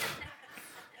of...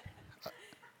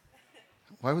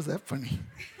 Why was that funny?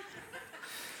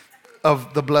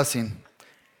 Of the blessing.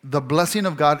 The blessing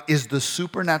of God is the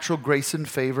supernatural grace and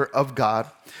favor of God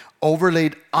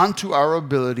overlaid onto our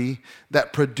ability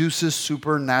that produces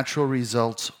supernatural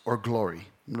results or glory.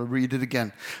 I'm going to read it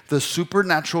again. The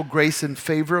supernatural grace and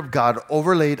favor of God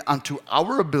overlaid onto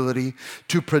our ability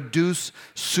to produce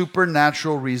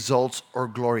supernatural results or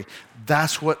glory.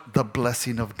 That's what the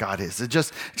blessing of God is.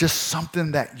 It's just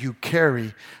something that you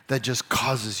carry that just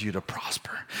causes you to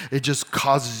prosper. It just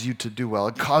causes you to do well.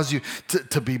 It causes you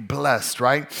to be blessed,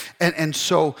 right? And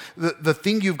so the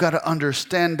thing you've got to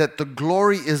understand that the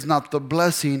glory is not the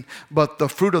blessing, but the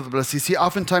fruit of the blessing. See,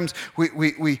 oftentimes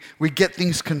we get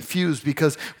things confused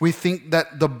because we think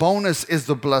that the bonus is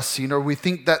the blessing, or we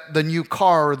think that the new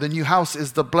car or the new house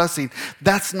is the blessing.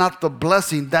 That's not the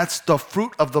blessing. That's the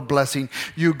fruit of the blessing.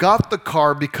 You got the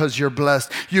car because you're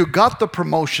blessed. You got the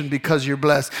promotion because you're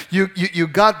blessed. You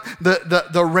got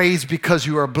the raise because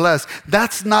you are blessed.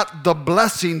 That's not the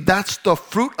blessing. That's the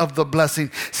fruit of the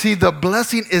blessing. See, the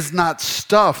blessing is not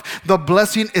stuff. The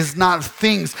blessing is not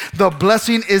things. The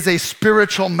blessing is a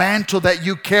spiritual mantle that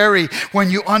you carry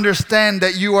when you understand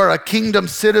that you are a kingdom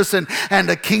citizen and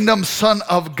a kingdom son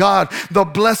of God. The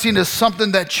blessing is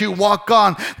something that you walk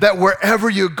on, that wherever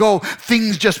you go,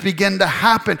 things just begin to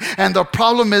happen. And the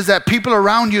problem is that people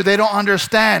around you, they don't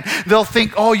understand. They'll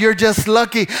think, oh, you're just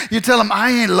lucky. You tell them,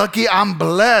 I ain't lucky, I'm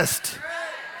blessed.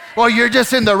 Well, you're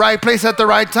just in the right place at the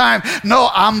right time. No,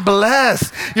 I'm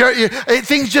blessed.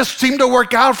 Things just seem to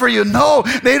work out for you. No,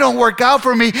 they don't work out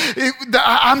for me.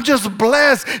 I'm just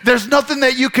blessed. There's nothing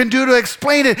that you can do to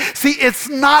explain it. See, it's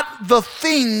not the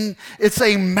thing. It's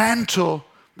a mantle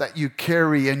that you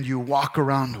carry and you walk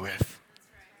around with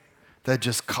that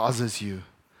just causes you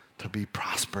to be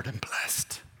prospered and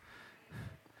blessed.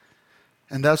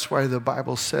 And that's why the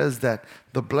Bible says that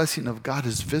the blessing of God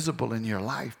is visible in your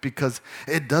life, because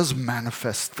it does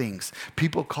manifest things.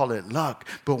 People call it luck,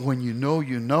 but when you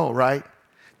know, right?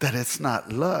 That it's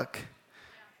not luck.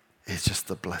 It's just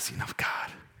the blessing of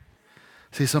God.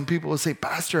 See, some people will say,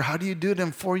 Pastor, how do you do it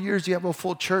in 4 years? You have a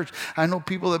full church. I know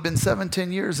people that have been 7,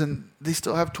 10 years and they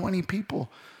still have 20 people.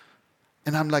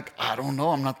 And I'm like, I don't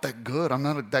know. I'm not that good. I'm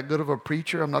not that good of a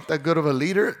preacher. I'm not that good of a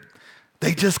leader.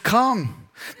 They just come.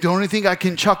 The only thing I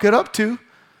can chalk it up to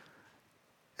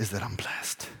is that I'm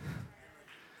blessed.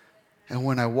 And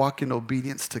when I walk in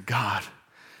obedience to God,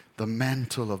 the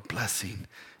mantle of blessing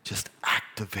just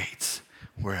activates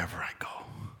wherever I go.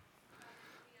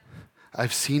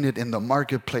 I've seen it in the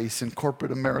marketplace, in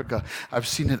corporate America. I've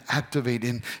seen it activate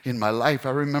in my life. I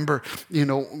remember,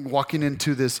 walking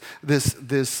into this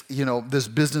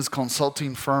business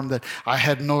consulting firm that I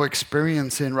had no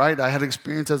experience in, right? I had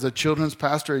experience as a children's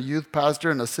pastor, a youth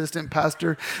pastor, an assistant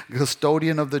pastor,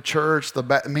 custodian of the church,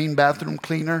 the main bathroom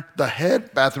cleaner, the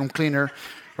head bathroom cleaner,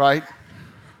 right?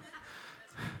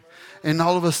 And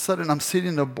all of a sudden, I'm sitting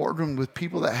in a boardroom with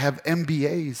people that have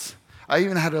MBAs. I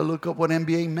even had to look up what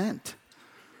MBA meant.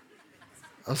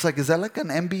 I was like, is that like an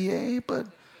MBA? But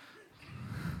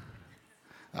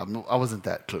I wasn't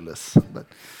that clueless.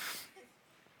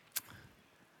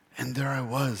 And there I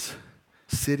was,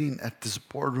 sitting at this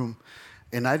boardroom,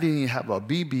 and I didn't even have a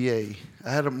BBA. I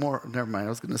had never mind, I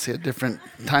was going to say a different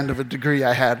kind of a degree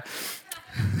I had.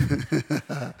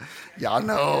 Y'all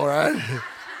know, right?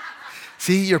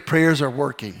 See, your prayers are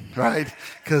working, right?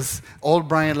 Because old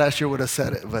Brian last year would have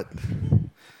said it,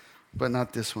 but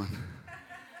not this one.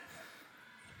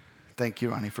 Thank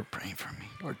you, Ronnie, for praying for me.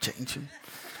 Lord, change him.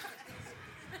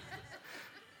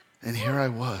 And here I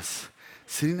was,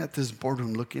 sitting at this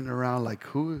boardroom, looking around like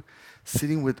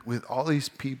sitting with all these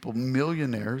people,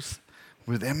 millionaires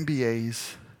with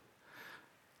MBAs,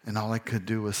 and all I could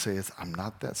do was say, I'm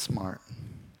not that smart.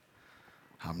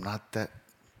 I'm not that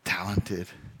talented.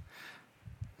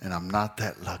 And I'm not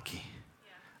that lucky.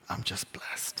 I'm just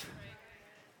blessed.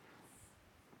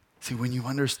 See, when you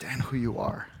understand who you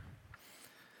are,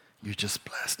 you're just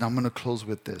blessed. Now I'm going to close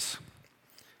with this.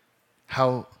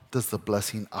 How does the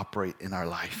blessing operate in our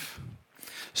life?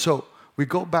 So we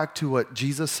go back to what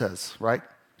Jesus says, right?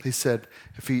 He said,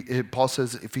 Paul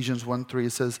says, Ephesians 1:3,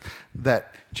 it says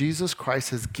that Jesus Christ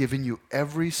has given you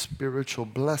every spiritual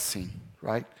blessing,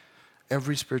 right?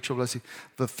 Every spiritual blessing.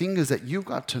 The thing is that you've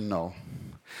got to know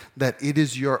that it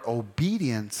is your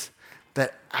obedience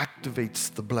that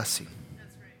activates the blessing.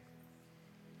 That's right.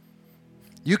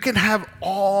 You can have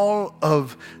all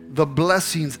of the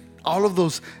blessings, all of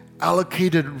those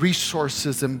allocated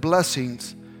resources and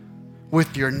blessings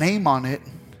with your name on it,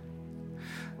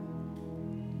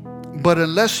 but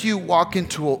unless you walk in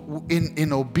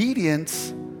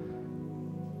obedience,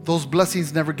 those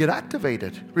blessings never get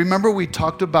activated. Remember, we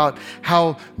talked about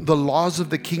how the laws of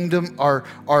the kingdom are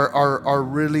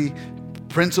really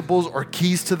principles or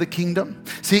keys to the kingdom.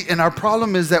 See, and our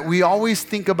problem is that we always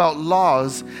think about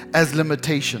laws as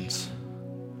limitations,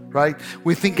 right?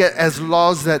 We think as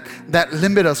laws that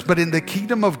limit us. But in the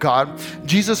kingdom of God,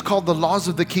 Jesus called the laws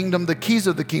of the kingdom the keys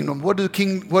of the kingdom. What do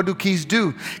keys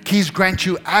do? Keys grant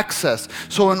you access.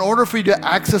 So in order for you to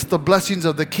access the blessings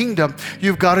of the kingdom,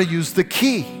 you've got to use the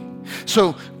key.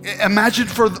 So imagine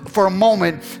for a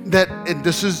moment that, and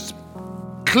this is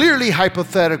clearly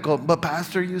hypothetical, but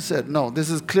Pastor, you said, no, this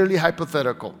is clearly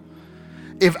hypothetical.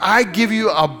 If I give you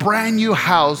a brand new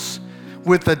house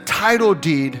with a title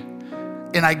deed,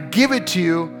 and I give it to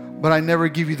you, but I never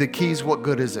give you the keys, what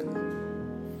good is it?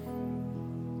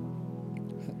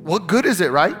 What good is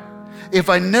it, right? If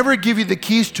I never give you the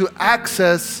keys to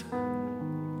access,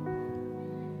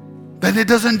 then it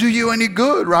doesn't do you any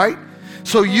good, right?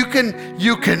 So you can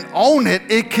own it,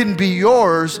 it can be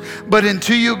yours, but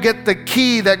until you get the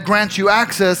key that grants you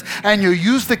access and you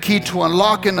use the key to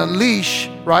unlock and unleash,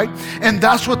 right? And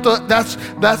that's what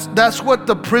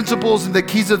the principles and the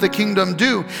keys of the kingdom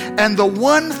do. And the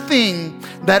one thing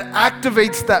that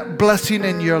activates that blessing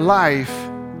in your life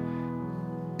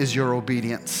is your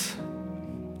obedience.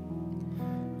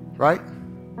 Right?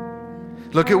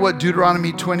 Look at what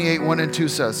Deuteronomy 28:1-2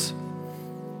 says.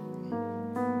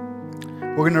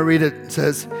 We're going to read it. It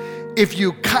says, if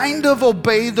you kind of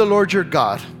obey the Lord your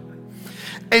God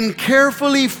and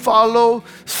carefully follow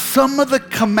some of the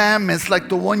commandments, like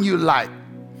the one you like.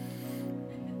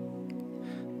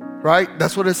 Right?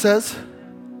 That's what it says?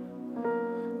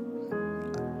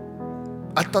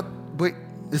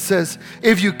 It says,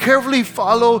 if you carefully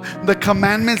follow the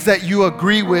commandments that you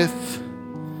agree with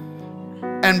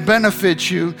and benefit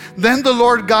you, then the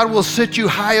Lord God will set you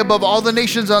high above all the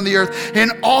nations on the earth,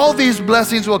 and all these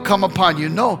blessings will come upon you.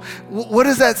 No, what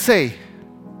does that say?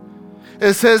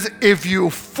 It says, if you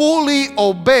fully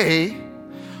obey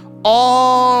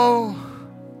all,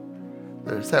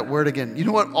 there's that word again. You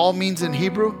know what all means in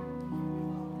Hebrew?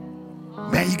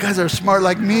 Man, you guys are smart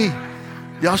like me.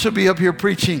 Y'all should be up here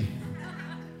preaching.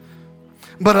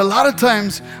 But a lot of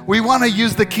times, we want to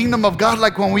use the kingdom of God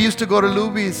like when we used to go to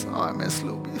Luby's. Oh, I miss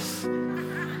Luby's.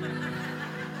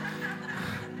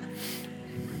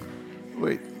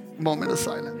 Wait, moment of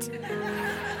silence.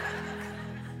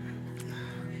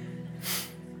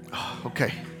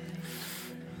 Okay.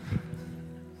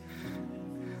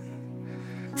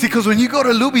 See, because when you go to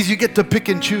Luby's, you get to pick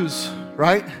and choose,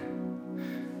 right?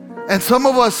 And some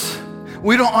of us,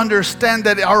 we don't understand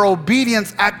that our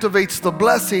obedience activates the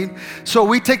blessing. So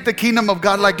we take the kingdom of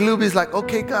God like Luby's, like,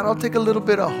 okay, God, I'll take a little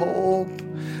bit of hope,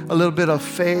 a little bit of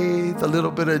faith, a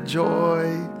little bit of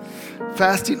joy.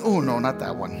 Fasting, oh no, not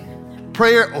that one.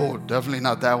 Prayer, oh, definitely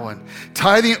not that one.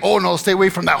 Tithing, oh no, stay away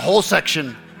from that whole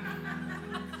section.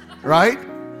 Right?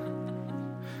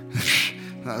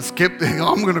 Skip,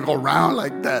 I'm going to go around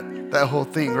like that whole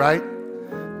thing, right?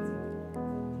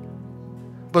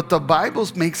 But the Bible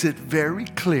makes it very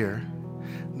clear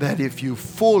that if you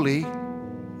fully,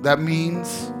 that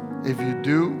means if you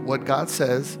do what God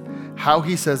says, how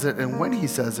He says it, and when He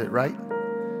says it, right?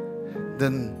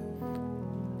 Then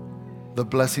the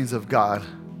blessings of God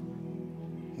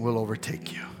will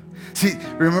overtake you. See,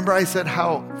 remember I said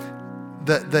how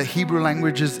the Hebrew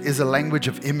language is a language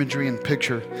of imagery and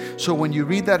picture. So when you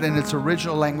read that in its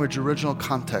original language, original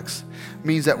context,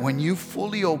 means that when you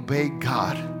fully obey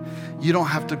God, you don't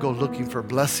have to go looking for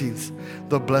blessings.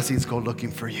 The blessings go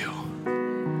looking for you.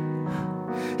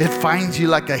 It finds you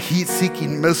like a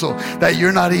heat-seeking missile that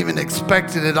you're not even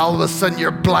expecting it. All of a sudden,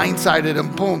 you're blindsided,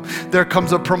 and boom, there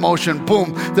comes a promotion.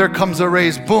 Boom, there comes a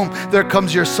raise. Boom, there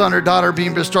comes your son or daughter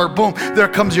being restored. Boom, there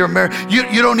comes your marriage.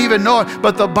 You don't even know it.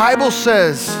 But the Bible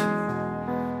says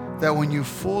that when you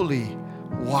fully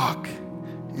walk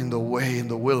in the way, in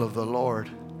the will of the Lord,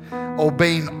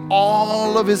 obeying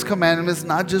all of His commandments,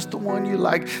 not just the one you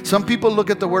like. Some people look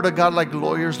at the Word of God like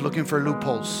lawyers looking for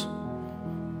loopholes.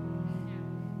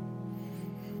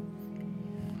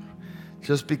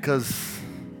 Just because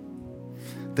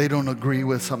they don't agree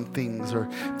with some things or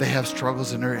they have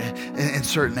struggles in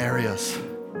certain areas.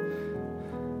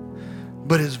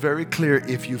 But it's very clear,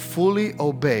 if you fully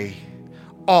obey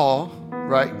all,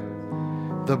 right,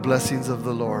 the blessings of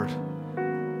the Lord.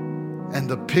 And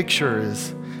the picture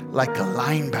is like a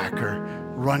linebacker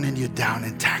running you down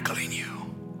and tackling you.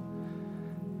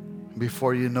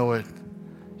 Before you know it,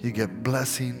 you get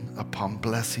blessing upon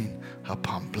blessing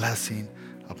upon blessing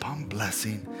upon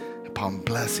blessing upon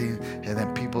blessing. And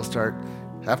then people start,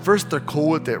 at first they're cool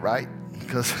with it, right?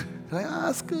 Because they're like,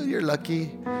 that's good, you're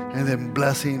lucky. And then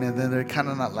blessing, and then they're kind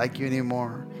of not like you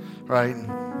anymore, right?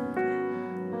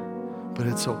 But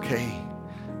it's okay.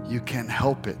 You can't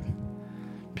help it.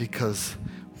 Because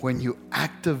when you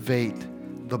activate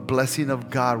the blessing of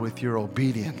God with your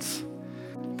obedience,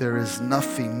 there is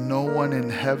nothing, no one in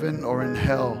heaven or in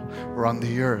hell or on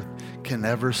the earth can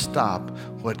ever stop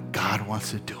what God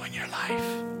wants to do in your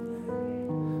life.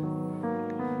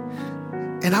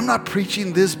 And I'm not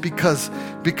preaching this because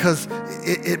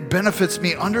it benefits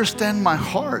me. Understand my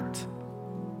heart.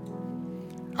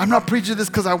 I'm not preaching this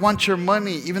because I want your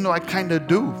money, even though I kind of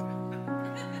do.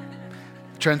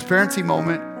 Transparency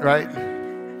moment, right?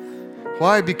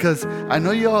 Why? Because I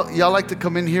know y'all like to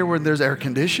come in here when there's air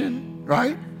conditioning,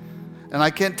 right? And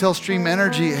I can't tell Stream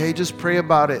Energy, hey, just pray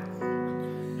about it.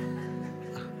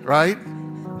 Right?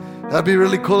 That'd be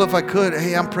really cool if I could.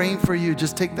 Hey, I'm praying for you.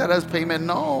 Just take that as payment.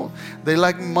 No, they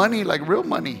like money, like real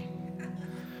money.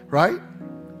 Right?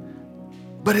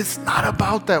 But it's not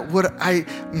about that.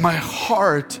 My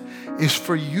heart is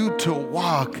for you to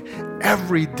walk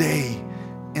every day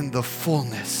in the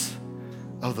fullness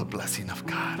of the blessing of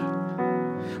God.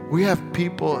 We have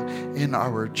people in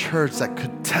our church that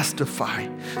could testify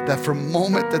that from the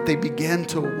moment that they began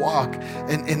to walk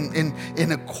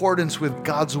in accordance with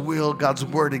God's will, God's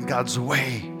word, and God's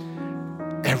way,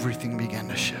 everything began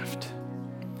to shift.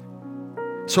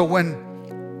 So when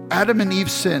Adam and Eve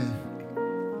sinned,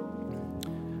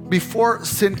 before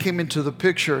sin came into the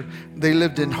picture, they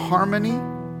lived in harmony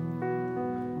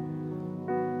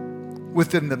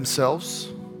within themselves.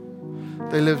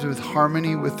 They lived with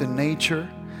harmony within nature.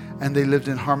 And they lived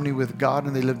in harmony with God,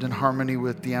 and they lived in harmony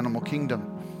with the animal kingdom.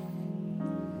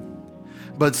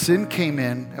 But sin came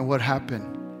in, and what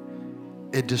happened?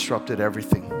 It disrupted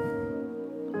everything.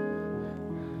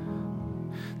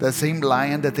 That same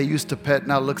lion that they used to pet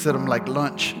now looks at them like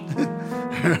lunch.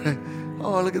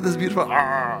 Oh, look at this beautiful,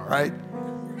 right?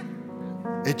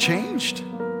 It changed.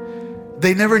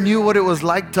 They never knew what it was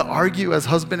like to argue as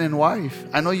husband and wife.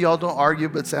 I know y'all don't argue,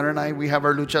 but Sandra and I, we have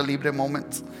our lucha libre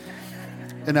moments.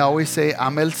 And I always say,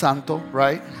 I'm el santo,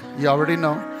 right? You already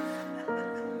know.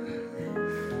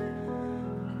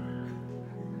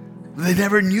 They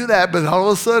never knew that, but all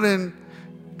of a sudden,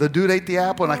 the dude ate the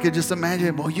apple, and I could just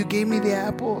imagine, well, you gave me the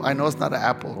apple. I know it's not an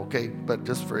apple, okay, but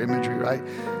just for imagery, right?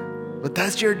 But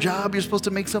that's your job. You're supposed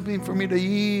to make something for me to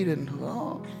eat, and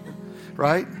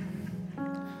right?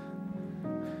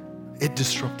 It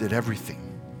disrupted everything.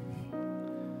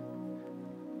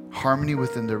 Harmony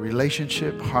within the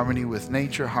relationship, harmony with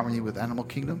nature, harmony with animal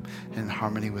kingdom, and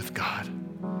harmony with God.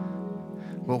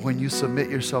 Well, when you submit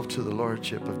yourself to the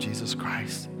Lordship of Jesus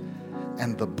Christ,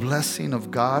 and the blessing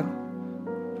of God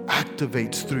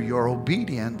activates through your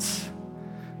obedience,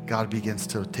 God begins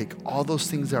to take all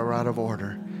those things that are out of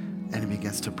order and He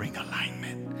begins to bring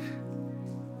alignment.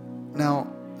 Now,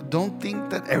 don't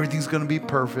think that everything's going to be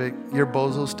perfect. Your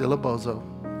bozo's still a bozo.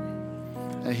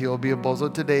 And he'll be a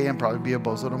bozo today and probably be a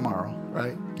bozo tomorrow,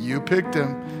 right? You picked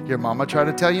him. Your mama tried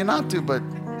to tell you not to, but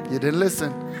you didn't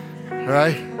listen,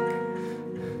 right?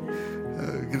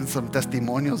 Getting some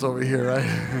testimonials over here, right?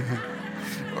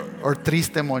 or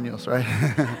tristemonios, right?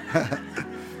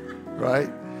 Right?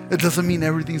 It doesn't mean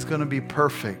everything's going to be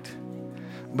perfect,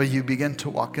 but you begin to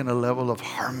walk in a level of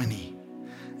harmony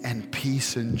and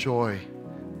peace and joy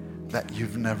that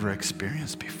you've never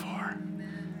experienced before.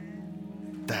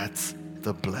 That's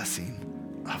the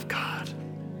blessing of God.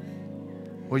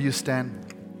 Will you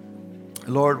stand?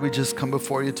 Lord, we just come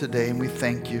before you today and we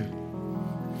thank you.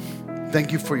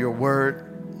 Thank you for your word.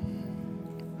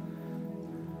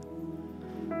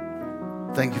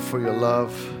 Thank you for your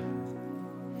love.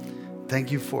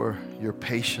 Thank you for your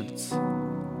patience.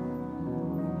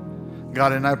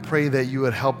 God, and I pray that you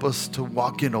would help us to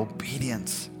walk in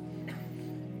obedience.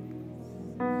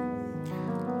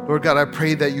 Lord God, I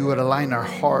pray that you would align our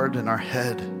heart and our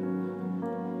head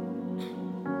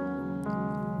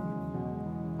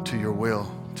to your will,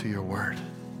 to your word.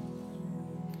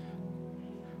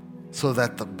 So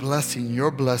that the blessing,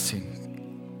 your blessing,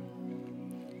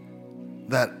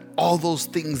 that all those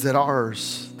things that are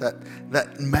ours,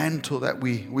 that mantle that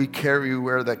we carry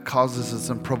where that causes us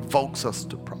and provokes us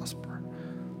to prosper,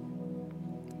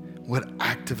 would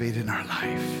activate in our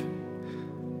life.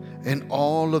 In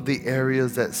all of the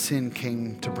areas that sin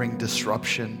came to bring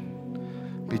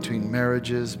disruption between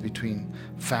marriages, between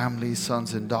families,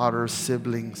 sons and daughters,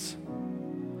 siblings,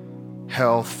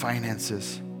 health,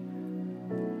 finances.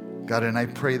 God, and I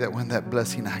pray that when that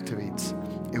blessing activates,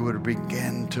 it would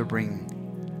begin to bring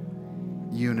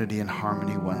unity and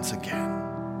harmony once again.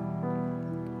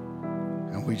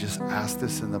 And we just ask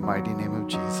this in the mighty name of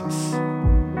Jesus.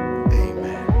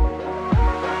 Amen.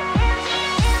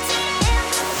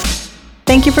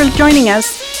 Thank you for joining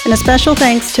us, and a special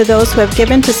thanks to those who have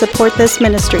given to support this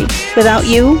ministry. Without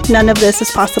you, none of this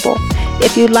is possible.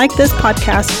 If you like this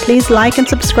podcast, please like and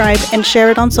subscribe and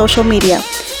share it on social media.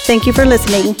 Thank you for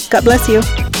listening. God bless you.